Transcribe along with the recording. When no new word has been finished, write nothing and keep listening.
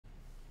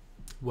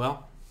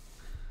Well,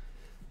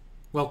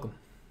 welcome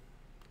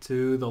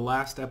to the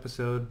last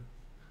episode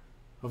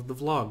of the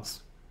vlogs.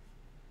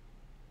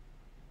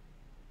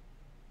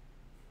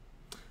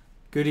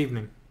 Good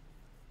evening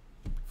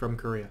from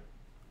Korea.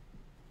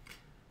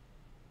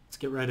 Let's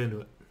get right into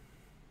it.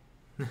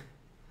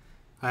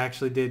 I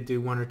actually did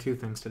do one or two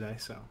things today,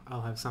 so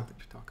I'll have something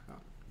to talk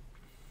about.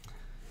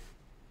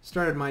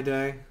 Started my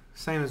day,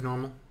 same as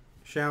normal.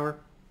 Shower,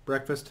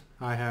 breakfast.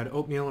 I had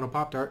oatmeal and a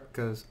Pop-Tart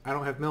because I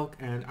don't have milk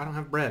and I don't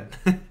have bread.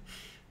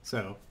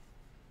 So,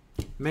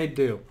 made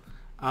do.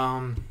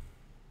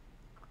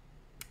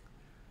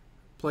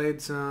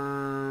 Played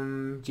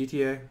some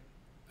GTA.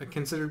 I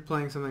considered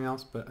playing something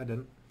else, but I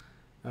didn't.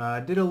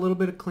 Did a little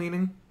bit of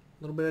cleaning,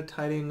 a little bit of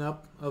tidying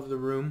up of the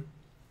room,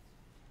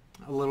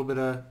 a little bit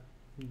of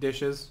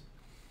dishes.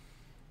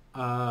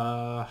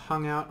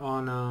 Hung out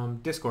on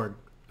Discord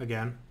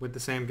again with the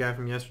same guy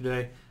from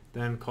yesterday.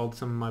 Then called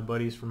some of my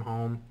buddies from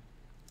home.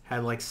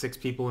 Had like 6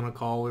 people in a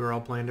call. We were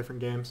all playing different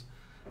games.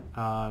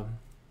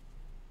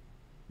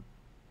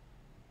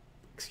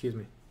 Excuse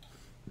me.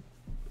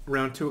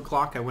 Around 2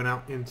 o'clock I went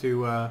out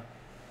into...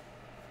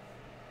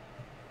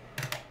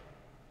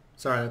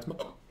 Sorry, that's my...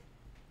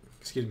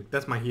 Excuse me.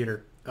 That's my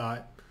heater.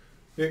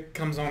 It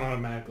comes on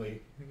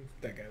automatically.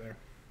 That guy there.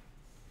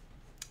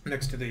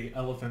 Next to the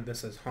elephant that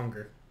says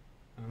hunger.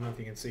 I don't know if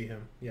you can see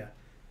him. Yeah.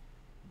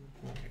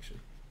 Actually.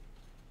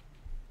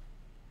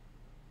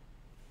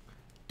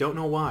 Don't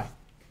know why.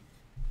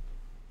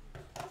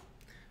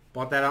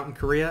 Bought that out in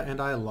Korea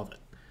and I love it.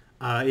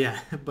 Yeah,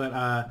 but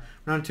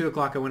around 2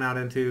 o'clock I went out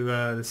into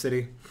the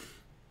city.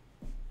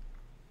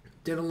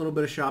 Did a little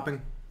bit of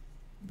shopping.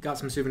 Got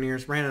some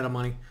souvenirs. Ran out of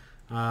money.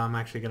 I'm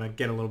actually going to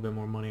get a little bit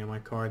more money on my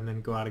card and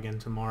then go out again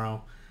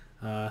tomorrow.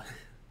 Because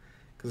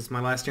it's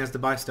my last chance to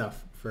buy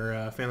stuff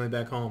for family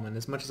back home. And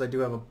as much as I do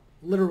have a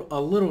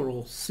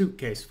literal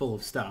suitcase full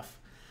of stuff,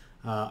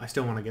 I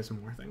still want to get some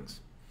more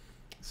things.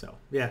 So,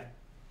 yeah.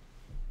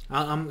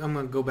 I'm going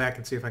to go back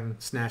and see if I can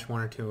snatch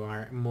 1 or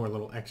 2 more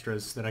little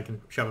extras that I can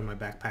shove in my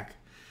backpack.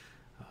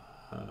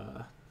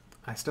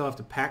 I still have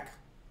to pack,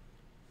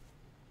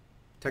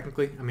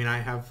 technically. I mean, I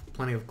have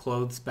plenty of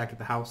clothes back at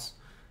the house,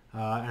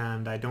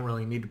 and I don't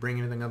really need to bring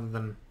anything other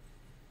than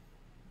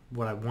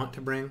what I want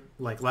to bring.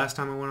 Like last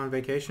time I went on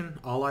vacation,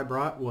 all I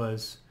brought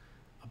was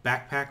a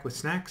backpack with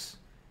snacks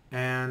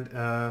and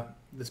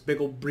this big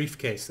old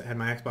briefcase that had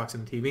my Xbox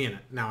and TV in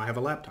it. Now I have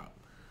a laptop.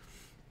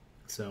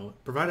 So,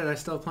 provided I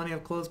still have plenty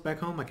of clothes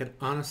back home, I could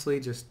honestly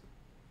just,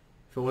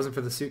 if it wasn't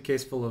for the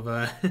suitcase full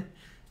of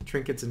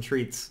trinkets and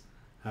treats,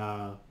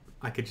 I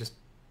could just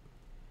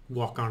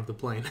walk onto the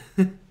plane.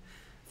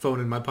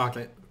 Phone in my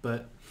pocket.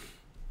 But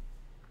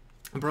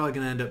I'm probably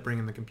going to end up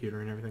bringing the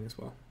computer and everything as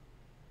well.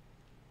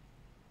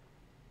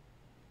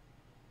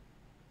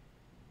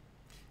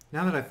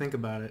 Now that I think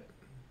about it,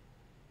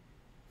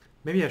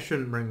 maybe I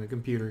shouldn't bring the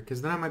computer,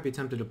 because then I might be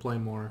tempted to play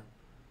more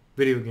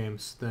video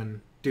games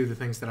than do the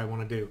things that I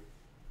want to do.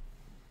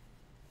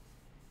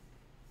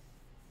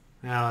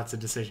 Now that's a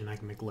decision I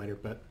can make later,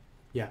 but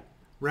yeah.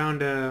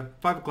 Around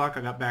 5 o'clock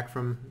I got back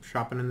from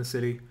shopping in the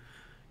city.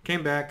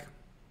 Came back,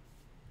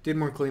 did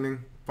more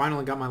cleaning,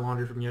 finally got my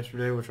laundry from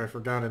yesterday, which I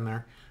forgot in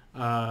there.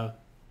 I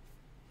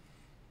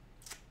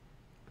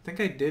think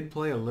I did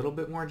play a little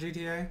bit more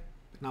GTA,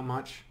 but not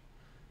much.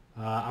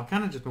 I've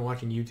kind of just been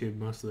watching YouTube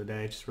most of the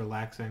day, just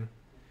relaxing,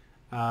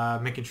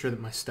 making sure that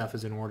my stuff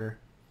is in order.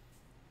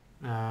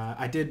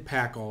 I did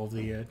pack all of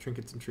the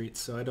trinkets and treats,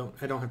 so I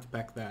don't have to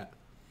pack that.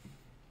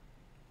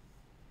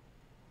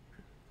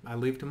 I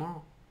leave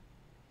tomorrow.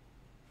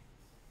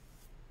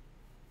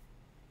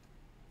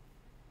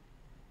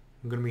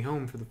 I'm going to be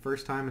home for the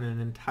first time in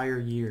an entire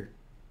year.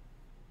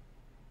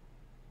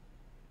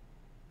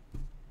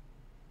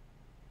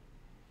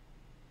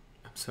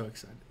 I'm so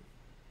excited.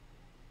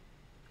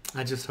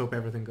 I just hope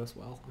everything goes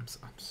well. I'm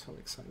so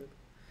excited.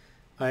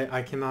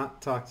 I cannot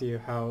talk to you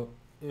how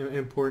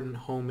important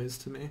home is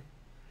to me.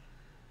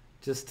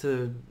 Just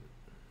to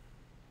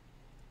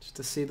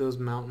see those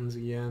mountains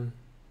again.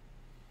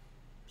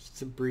 Just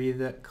to breathe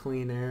that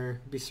clean air,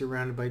 be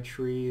surrounded by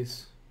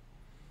trees,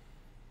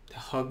 to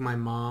hug my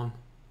mom,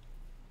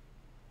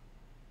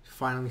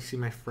 finally see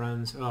my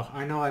friends. Oh,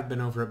 I know I've been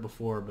over it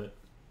before, but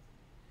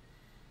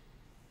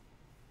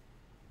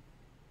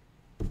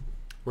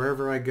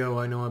wherever I go,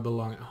 I know I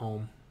belong at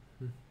home.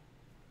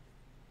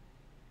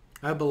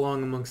 I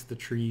belong amongst the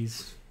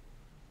trees.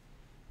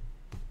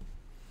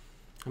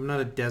 I'm not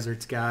a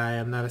deserts guy.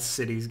 I'm not a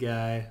cities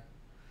guy.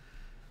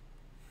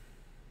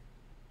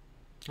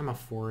 I'm a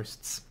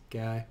forests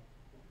guy.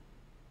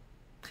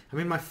 I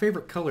mean, my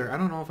favorite color, I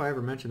don't know if I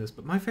ever mentioned this,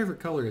 but my favorite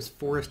color is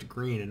forest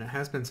green, and it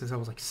has been since I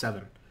was like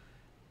 7.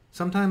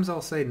 Sometimes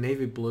I'll say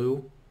navy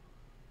blue,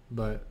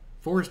 but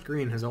forest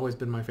green has always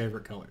been my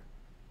favorite color.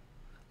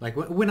 Like,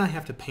 when I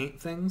have to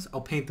paint things,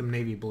 I'll paint them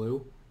navy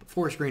blue, but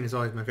forest green is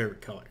always my favorite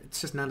color.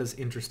 It's just not as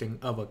interesting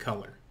of a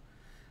color.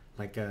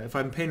 Like, if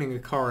I'm painting a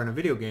car in a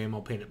video game,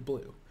 I'll paint it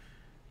blue.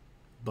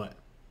 But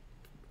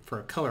for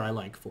a color, I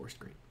like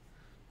forest green.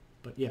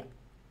 But yeah,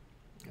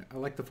 I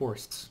like the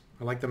forests.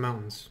 I like the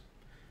mountains.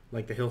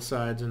 like the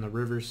hillsides and the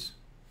rivers.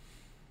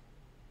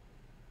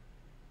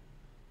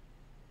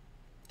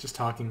 Just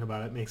talking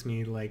about it makes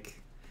me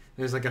like,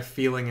 there's like a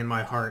feeling in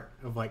my heart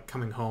of like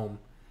coming home.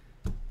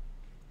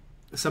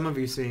 Some of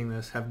you seeing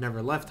this have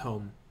never left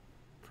home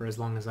for as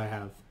long as I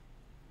have,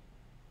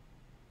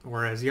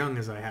 or as young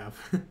as I have.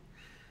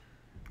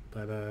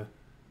 But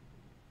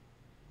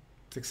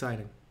it's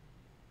exciting.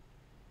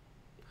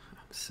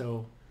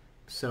 I'm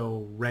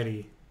so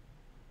ready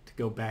to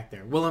go back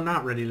there. Well, I'm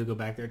not ready to go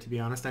back there, to be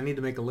honest. I need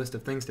to make a list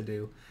of things to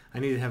do. I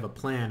need to have a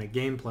plan, a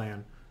game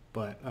plan,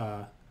 but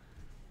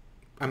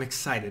I'm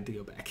excited to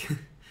go back.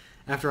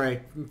 After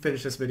I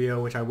finish this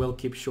video, which I will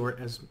keep short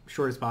as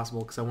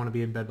possible because I want to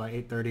be in bed by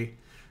 8:30.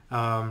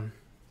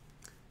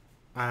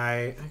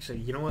 I actually,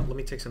 you know what? Let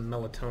me take some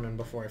melatonin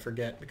before I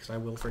forget, because I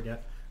will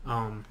forget.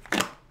 I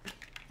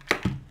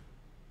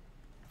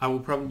will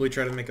probably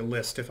try to make a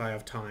list if I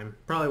have time.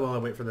 Probably while I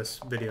wait for this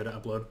video to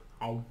upload.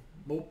 I'll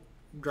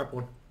drop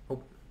one.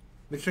 Oh,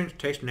 these things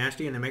taste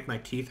nasty and they make my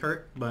teeth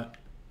hurt, but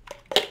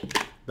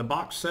the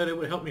box said it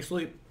would help me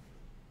sleep,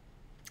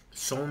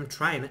 so I'm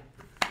trying it.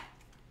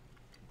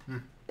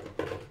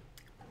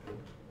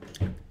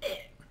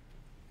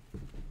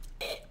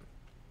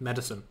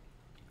 Medicine.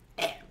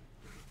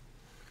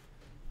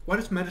 Why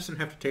does medicine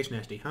have to taste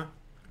nasty, huh?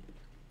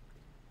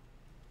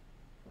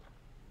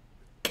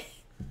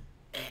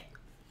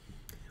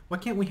 Why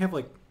can't we have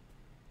like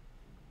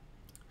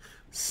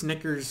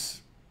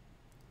Snickers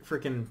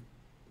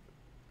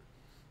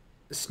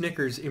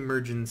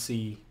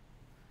emergency?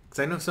 Because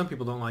I know some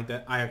people don't like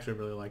that. I actually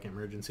really like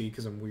emergency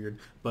because I'm weird.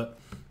 But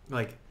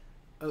like,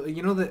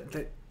 you know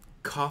that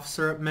cough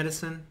syrup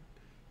medicine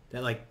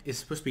that like is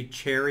supposed to be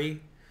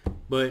cherry,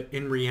 but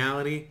in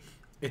reality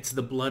it's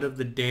the blood of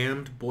the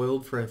damned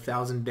boiled for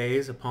 1,000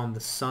 days upon the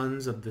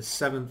sons of the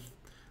 7th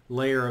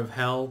layer of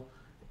hell.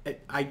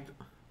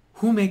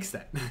 Who makes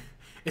that?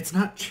 It's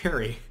not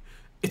cherry.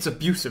 It's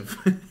abusive.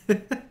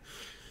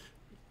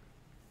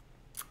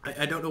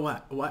 I don't know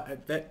why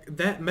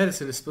that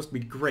medicine is supposed to be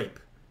grape.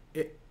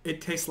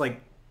 It tastes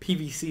like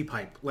PVC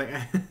pipe. Like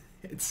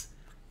it's.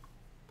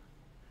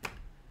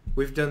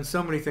 We've done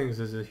so many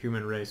things as a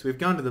human race. We've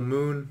gone to the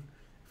moon.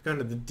 We've gone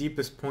to the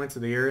deepest points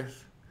of the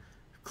earth.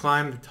 We've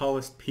climbed the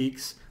tallest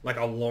peaks like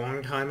a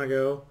long time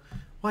ago.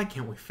 Why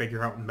can't we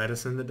figure out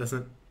medicine that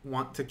doesn't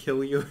want to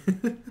kill you?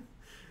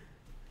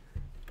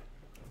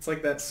 It's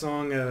like that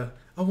song,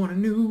 I want a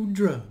new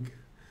drug.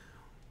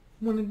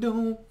 Wanna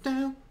don't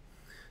down.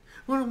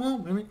 Wanna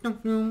want me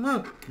don't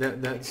know.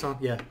 That song,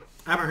 yeah.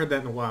 I haven't heard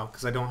that in a while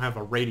because I don't have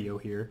a radio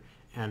here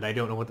and I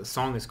don't know what the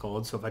song is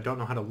called, so if I don't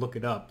know how to look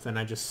it up, then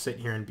I just sit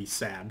here and be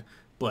sad.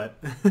 But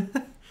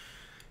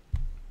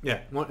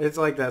yeah, it's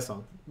like that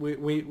song.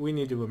 We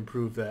need to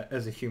improve that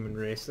as a human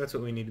race. That's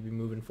what we need to be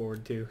moving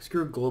forward to.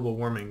 Screw global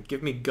warming.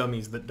 Give me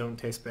gummies that don't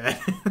taste bad.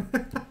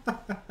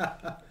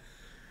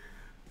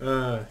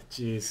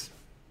 Jeez.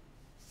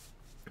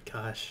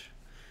 Gosh.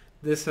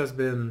 This has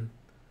been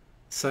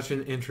such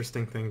an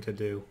interesting thing to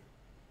do.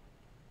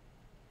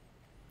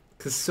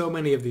 Because so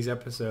many of these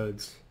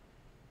episodes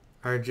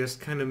are just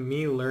kind of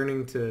me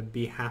learning to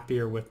be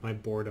happier with my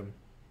boredom.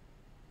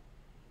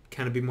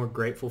 Kind of be more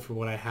grateful for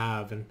what I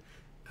have and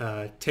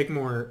take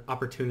more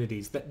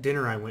opportunities. That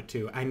dinner I went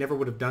to, I never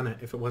would have done it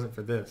if it wasn't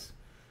for this.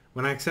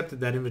 When I accepted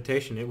that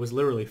invitation, it was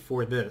literally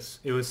for this.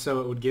 It was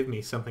so it would give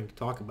me something to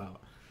talk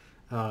about.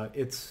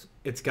 It's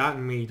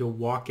gotten me to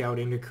walk out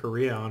into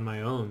Korea on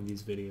my own,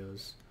 these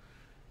videos.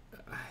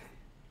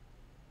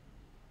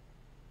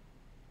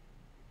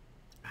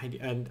 I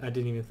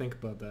didn't even think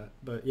about that.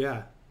 But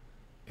yeah,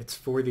 it's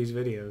for these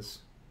videos.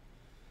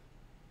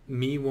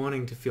 Me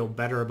wanting to feel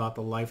better about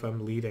the life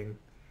I'm leading.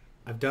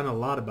 I've done a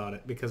lot about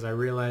it because I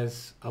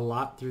realize a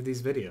lot through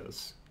these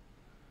videos.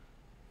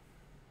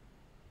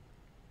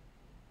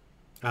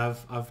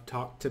 I've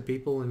talked to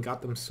people and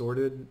got them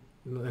sorted.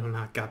 No,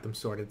 not got them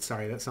sorted.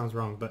 Sorry, that sounds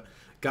wrong. But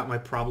got my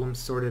problems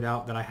sorted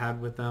out that I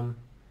had with them.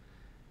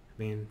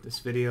 I mean, this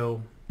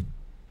video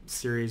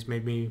series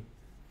made me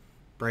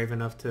brave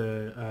enough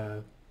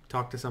to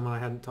talk to someone I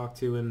hadn't talked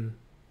to in,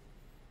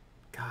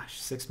 gosh,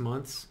 6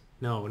 months?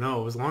 No,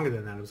 it was longer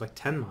than that. It was like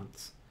 10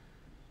 months.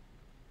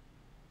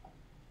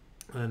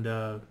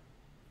 And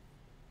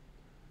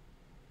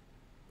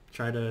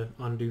try to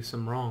undo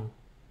some wrong.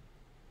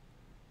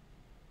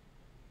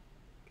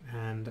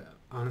 And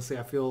honestly,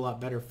 I feel a lot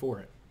better for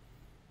it.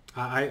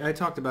 I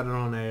talked about it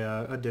on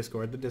a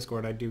Discord. The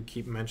Discord I do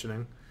keep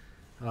mentioning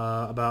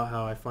about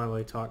how I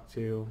finally talked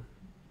to.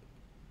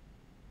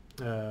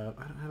 I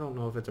don't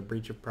know if it's a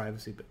breach of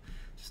privacy, but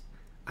just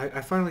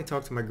I finally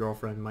talked to my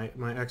girlfriend,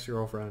 my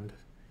ex-girlfriend,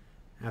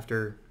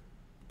 after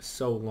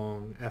so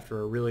long,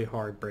 after a really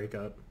hard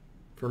breakup.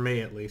 For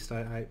me, at least,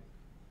 I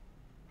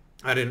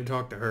didn't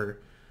talk to her,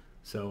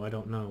 so I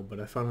don't know. But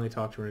I finally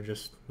talked to her and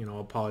just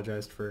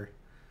apologized for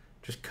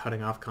just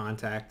cutting off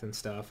contact and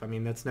stuff. I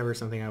mean, that's never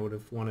something I would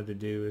have wanted to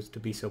do, is to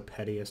be so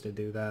petty as to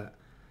do that.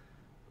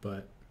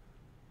 But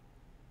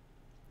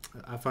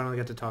I finally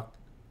got to talk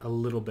a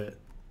little bit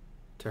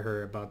to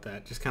her about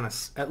that. Just kind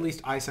of, at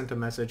least I sent a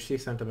message. She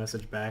sent a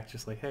message back,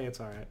 just like, hey, it's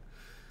all right.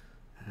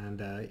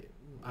 And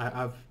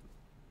I've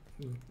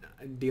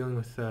dealing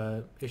with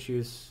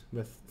issues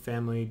with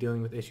family,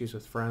 dealing with issues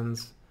with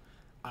friends.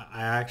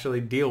 I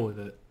actually deal with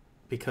it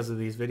because of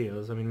these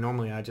videos. I mean,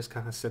 normally I just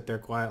kind of sit there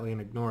quietly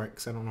and ignore it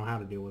because I don't know how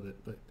to deal with it.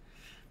 But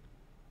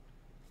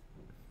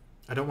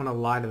I don't want to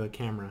lie to the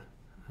camera.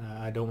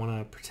 I don't want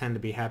to pretend to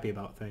be happy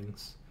about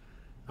things.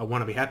 I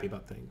want to be happy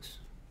about things.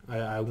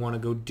 I want to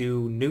go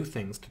do new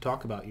things to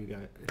talk about you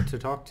guys, to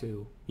talk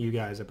to you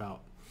guys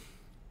about.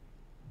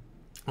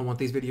 I want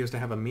these videos to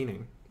have a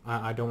meaning.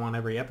 I don't want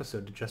every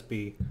episode to just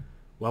be,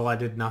 well, I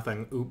did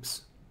nothing.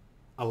 Oops.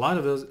 A lot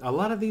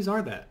of these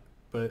are that,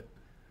 but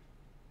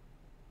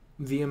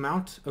the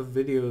amount of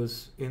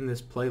videos in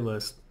this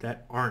playlist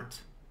that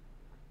aren't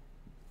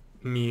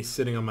me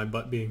sitting on my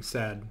butt being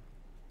sad,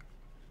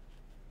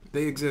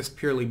 they exist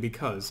purely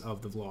because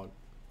of the vlog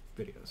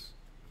videos.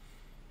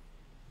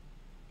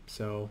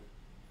 So,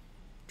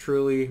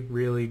 truly,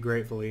 really,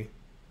 gratefully,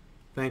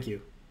 thank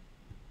you.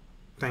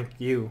 Thank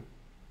you,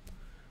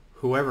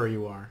 whoever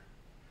you are,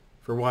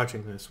 for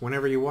watching this,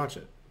 whenever you watch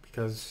it,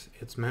 because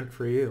it's meant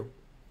for you.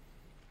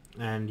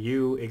 And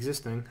you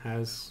existing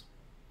has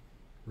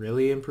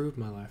really improved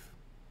my life.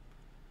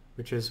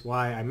 Which is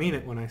why I mean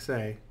it when I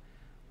say,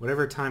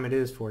 whatever time it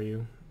is for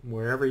you,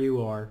 wherever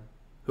you are,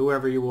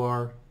 whoever you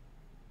are,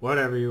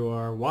 whatever you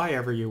are,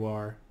 whyever you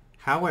are,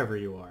 however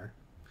you are,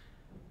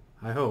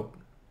 I hope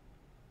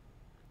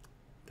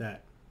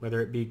that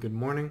whether it be good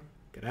morning,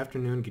 good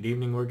afternoon, good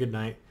evening, or good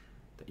night,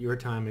 that your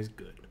time is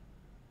good.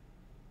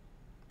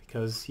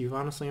 Because you've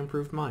honestly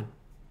improved mine.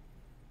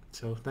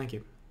 So thank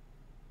you.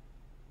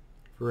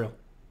 For real.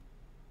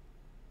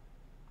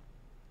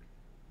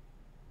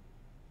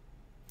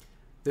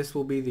 This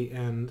will be the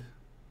end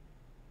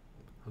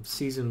of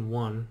season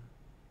 1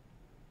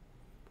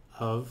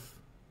 of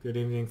Good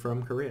Evening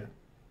from Korea.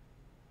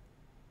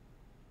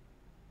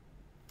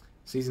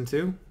 Season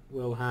 2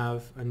 will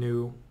have a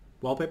new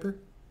wallpaper.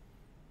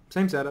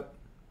 Same setup.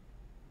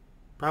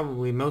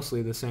 Probably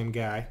mostly the same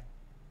guy.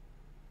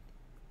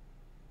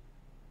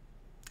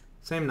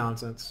 Same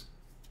nonsense.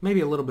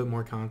 Maybe a little bit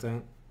more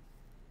content.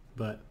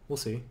 But we'll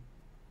see.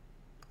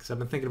 Because I've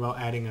been thinking about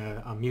adding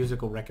a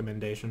musical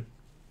recommendation.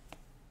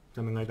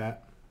 Something like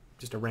that.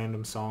 Just a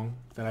random song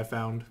that I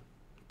found.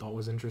 Thought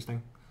was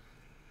interesting.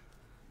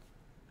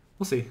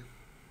 We'll see.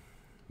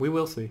 We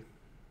will see.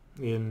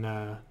 In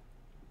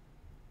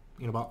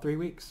about 3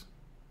 weeks.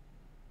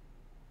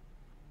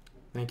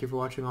 Thank you for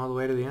watching all the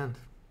way to the end.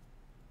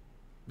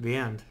 The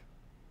end.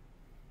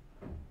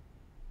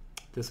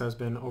 This has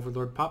been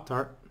Overlord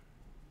Pop-Tart.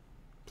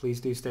 Please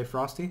do stay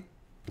frosty.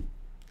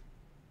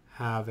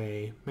 Have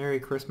a Merry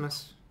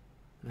Christmas.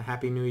 And a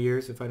Happy New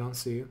Year's if I don't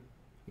see you.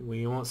 Well,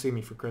 you won't see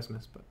me for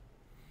Christmas, but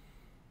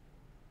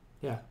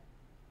yeah.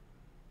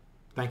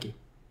 Thank you.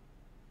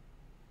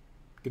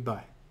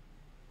 Goodbye.